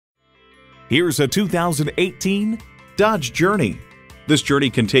Here's a 2018 Dodge Journey. This Journey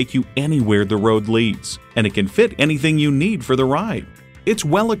can take you anywhere the road leads, and it can fit anything you need for the ride. It's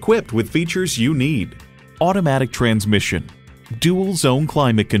well equipped with features you need: automatic transmission, dual zone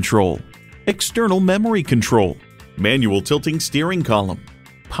climate control, external memory control, manual tilting steering column,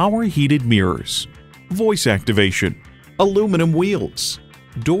 power heated mirrors, voice activation, aluminum wheels,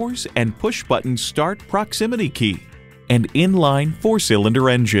 doors and push-button start proximity key, and inline 4-cylinder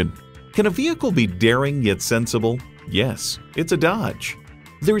engine. Can a vehicle be daring yet sensible? Yes, it's a Dodge.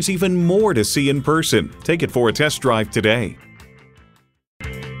 There's even more to see in person. Take it for a test drive today.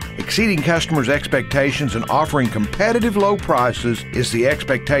 Exceeding customers' expectations and offering competitive low prices is the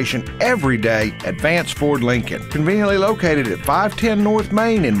expectation every day at Vance Ford Lincoln, conveniently located at 510 North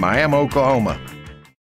Main in Miami, Oklahoma.